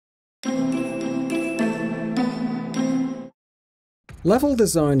Level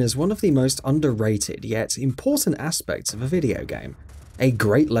design is one of the most underrated yet important aspects of a video game. A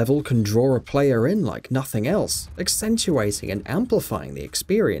great level can draw a player in like nothing else, accentuating and amplifying the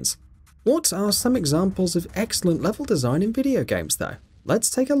experience. What are some examples of excellent level design in video games though?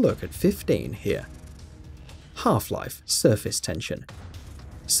 Let's take a look at 15 here. Half-Life Surface Tension.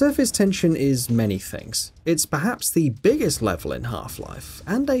 Surface Tension is many things. It's perhaps the biggest level in Half-Life,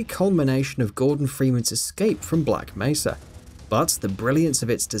 and a culmination of Gordon Freeman's escape from Black Mesa. But the brilliance of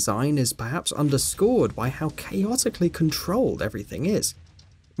its design is perhaps underscored by how chaotically controlled everything is.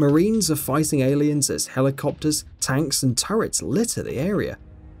 Marines are fighting aliens as helicopters, tanks, and turrets litter the area.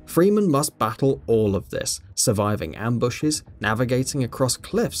 Freeman must battle all of this, surviving ambushes, navigating across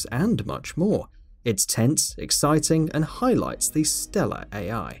cliffs, and much more. It's tense, exciting, and highlights the stellar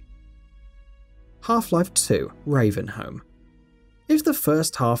AI. Half-Life 2: Ravenholm. If the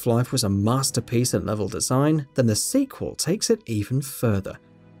first Half-Life was a masterpiece in level design, then the sequel takes it even further.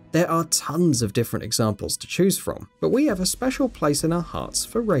 There are tons of different examples to choose from, but we have a special place in our hearts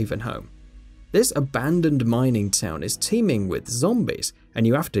for Ravenholm. This abandoned mining town is teeming with zombies, and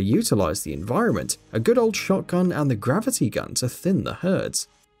you have to utilize the environment, a good old shotgun, and the gravity gun to thin the herds.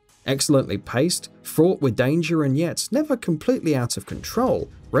 Excellently paced, fraught with danger, and yet never completely out of control,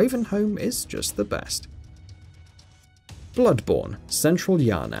 Ravenholm is just the best. Bloodborne: Central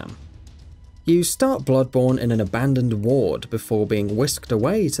Yharnam. You start Bloodborne in an abandoned ward before being whisked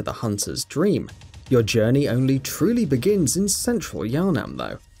away to the Hunter's Dream. Your journey only truly begins in Central Yharnam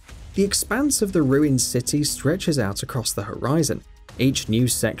though. The expanse of the ruined city stretches out across the horizon. Each new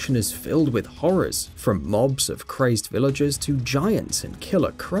section is filled with horrors, from mobs of crazed villagers to giants and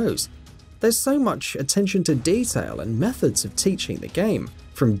killer crows. There's so much attention to detail and methods of teaching the game,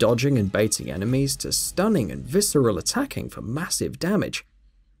 from dodging and baiting enemies to stunning and visceral attacking for massive damage.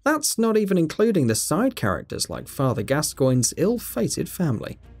 That's not even including the side characters like Father Gascoigne's ill-fated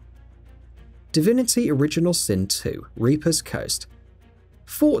family. Divinity Original Sin 2: Reaper's Coast.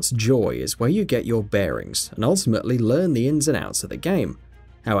 Fort Joy is where you get your bearings and ultimately learn the ins and outs of the game.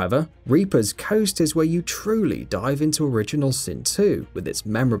 However, Reaper's Coast is where you truly dive into Original Sin 2 with its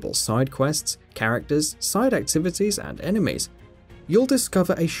memorable side quests, characters, side activities, and enemies. You'll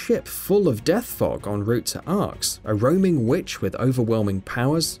discover a ship full of death fog en route to Arx, a roaming witch with overwhelming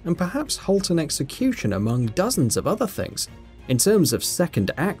powers, and perhaps Halton Execution among dozens of other things. In terms of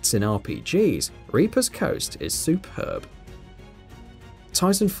second acts in RPGs, Reaper's Coast is superb.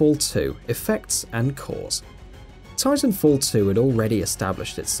 Titanfall 2: Effects and Cause. Titanfall 2 had already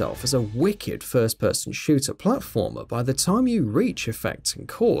established itself as a wicked first-person shooter platformer by the time you reach Effects and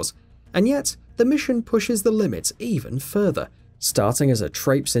Cause, and yet the mission pushes the limits even further, starting as a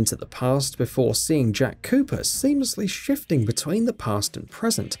traipse into the past before seeing Jack Cooper seamlessly shifting between the past and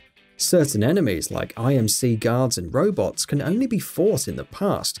present. Certain enemies like IMC guards and robots can only be fought in the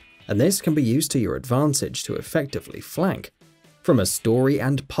past, and this can be used to your advantage to effectively flank. From a story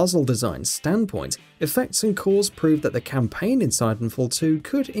and puzzle design standpoint, Effects and Cause proved that the campaign in Titanfall 2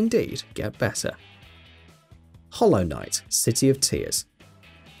 could indeed get better. Hollow Knight: City of Tears.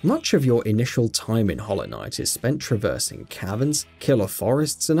 Much of your initial time in Hollow Knight is spent traversing caverns, killer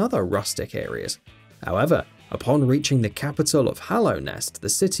forests, and other rustic areas. However, upon reaching the capital of Hallownest, the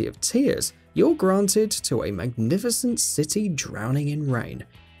City of Tears, you're granted to a magnificent city drowning in rain.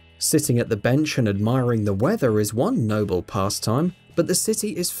 Sitting at the bench and admiring the weather is one noble pastime, but the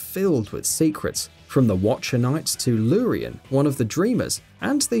city is filled with secrets, from the Watcher Knights to Lurien, one of the Dreamers,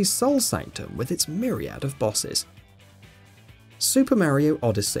 and the Soul Sanctum with its myriad of bosses. Super Mario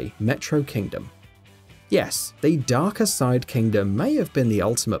Odyssey: Metro Kingdom. Yes, the darker side kingdom may have been the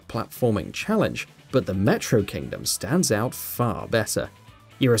ultimate platforming challenge, but the Metro Kingdom stands out far better.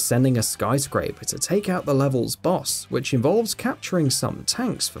 You're ascending a skyscraper to take out the level's boss, which involves capturing some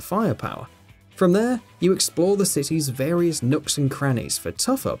tanks for firepower. From there, you explore the city's various nooks and crannies for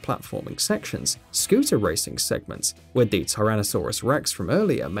tougher platforming sections, scooter racing segments, with the Tyrannosaurus Rex from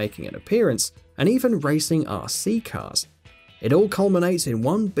earlier making an appearance, and even racing RC cars. It all culminates in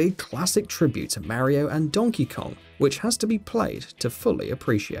one big classic tribute to Mario and Donkey Kong, which has to be played to fully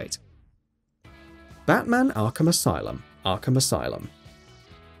appreciate. Batman Arkham Asylum: Arkham Asylum.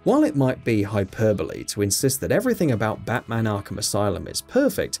 While it might be hyperbole to insist that everything about Batman Arkham Asylum is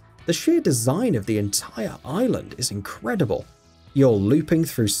perfect, the sheer design of the entire island is incredible. You're looping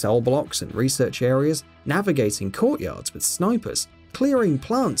through cell blocks and research areas, navigating courtyards with snipers, clearing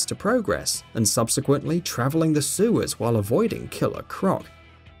plants to progress, and subsequently traveling the sewers while avoiding Killer Croc.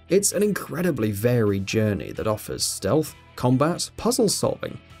 It's an incredibly varied journey that offers stealth, combat, puzzle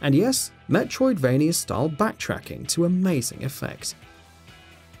solving, and yes, Metroidvania-style backtracking to amazing effect.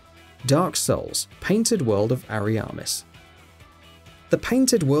 Dark Souls: Painted World of Ariamis. The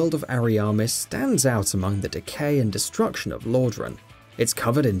painted world of Ariamis stands out among the decay and destruction of Lordran. It's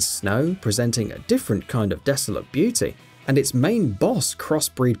covered in snow, presenting a different kind of desolate beauty, and its main boss,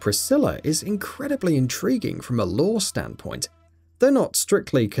 crossbreed Priscilla, is incredibly intriguing from a lore standpoint. Though not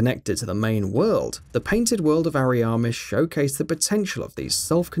strictly connected to the main world, the painted world of Ariamis showcased the potential of these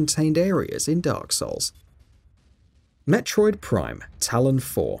self-contained areas in Dark Souls. Metroid Prime Talon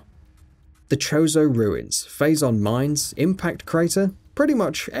 4. The Chozo Ruins, Phazon Mines, Impact Crater, pretty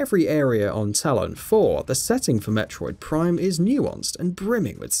much every area on Talon 4, the setting for Metroid Prime is nuanced and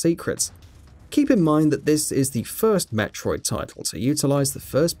brimming with secrets. Keep in mind that this is the first Metroid title to utilize the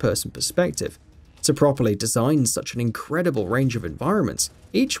first-person perspective. To properly design such an incredible range of environments,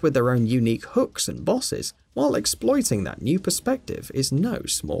 each with their own unique hooks and bosses, while exploiting that new perspective is no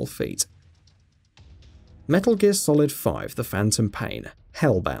small feat. Metal Gear Solid 5 The Phantom Pain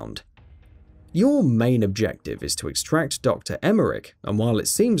Hellbound. Your main objective is to extract Dr. Emmerich, and while it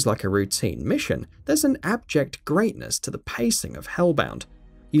seems like a routine mission, there's an abject greatness to the pacing of Hellbound.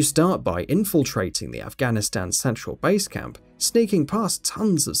 You start by infiltrating the Afghanistan Central Base Camp, sneaking past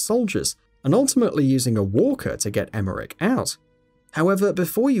tons of soldiers, and ultimately using a walker to get Emmerich out. However,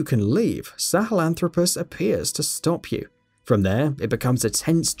 before you can leave, Sahelanthropus appears to stop you. From there, it becomes a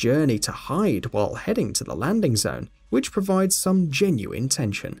tense journey to hide while heading to the landing zone, which provides some genuine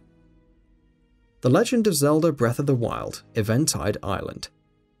tension. The Legend of Zelda Breath of the Wild Eventide Island.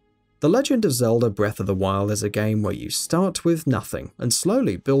 The Legend of Zelda Breath of the Wild is a game where you start with nothing and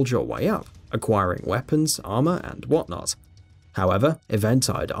slowly build your way up, acquiring weapons, armor, and whatnot. However,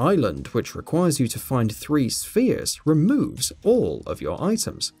 Eventide Island, which requires you to find 3 spheres, removes all of your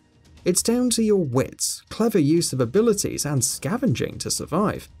items. It's down to your wits, clever use of abilities, and scavenging to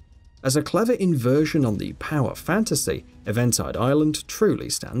survive. As a clever inversion on the power fantasy, Eventide Island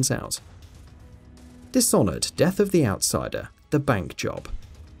truly stands out. Dishonored Death of the Outsider The Bank Job.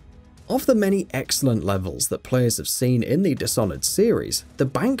 Of the many excellent levels that players have seen in the Dishonored series, the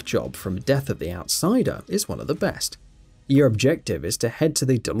bank job from Death of the Outsider is one of the best. Your objective is to head to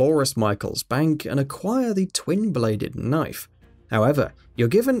the Dolores Michaels bank and acquire the twin-bladed knife. However, you're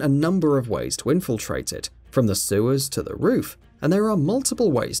given a number of ways to infiltrate it, from the sewers to the roof, and there are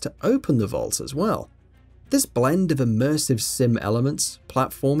multiple ways to open the vault as well. This blend of immersive sim elements,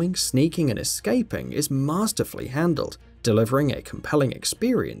 platforming, sneaking, and escaping is masterfully handled, delivering a compelling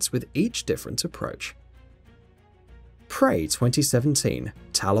experience with each different approach. Prey 2017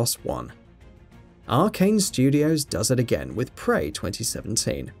 Talos 1. Arcane Studios does it again with Prey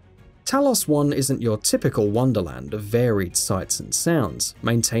 2017. Talos 1 isn't your typical wonderland of varied sights and sounds,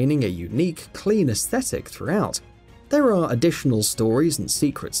 maintaining a unique, clean aesthetic throughout. There are additional stories and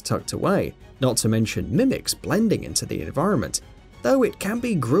secrets tucked away, not to mention mimics blending into the environment. Though it can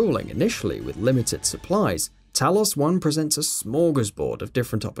be grueling initially with limited supplies, Talos 1 presents a smorgasbord of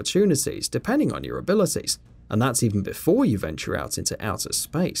different opportunities depending on your abilities, and that's even before you venture out into outer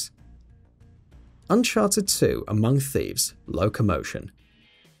space. Uncharted 2 Among Thieves Locomotion.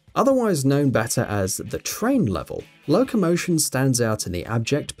 Otherwise known better as the train level, Locomotion stands out in the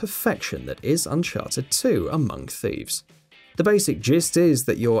abject perfection that is Uncharted 2 Among Thieves. The basic gist is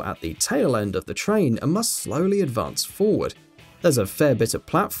that you're at the tail end of the train and must slowly advance forward. There's a fair bit of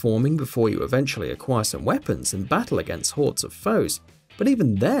platforming before you eventually acquire some weapons and battle against hordes of foes. But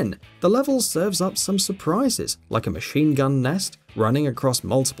even then, the level serves up some surprises, like a machine gun nest, running across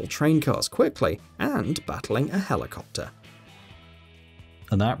multiple train cars quickly, and battling a helicopter.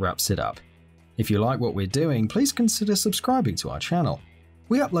 And that wraps it up. If you like what we're doing, please consider subscribing to our channel.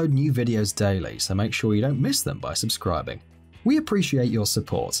 We upload new videos daily, so make sure you don't miss them by subscribing. We appreciate your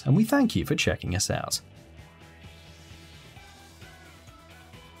support, and we thank you for checking us out.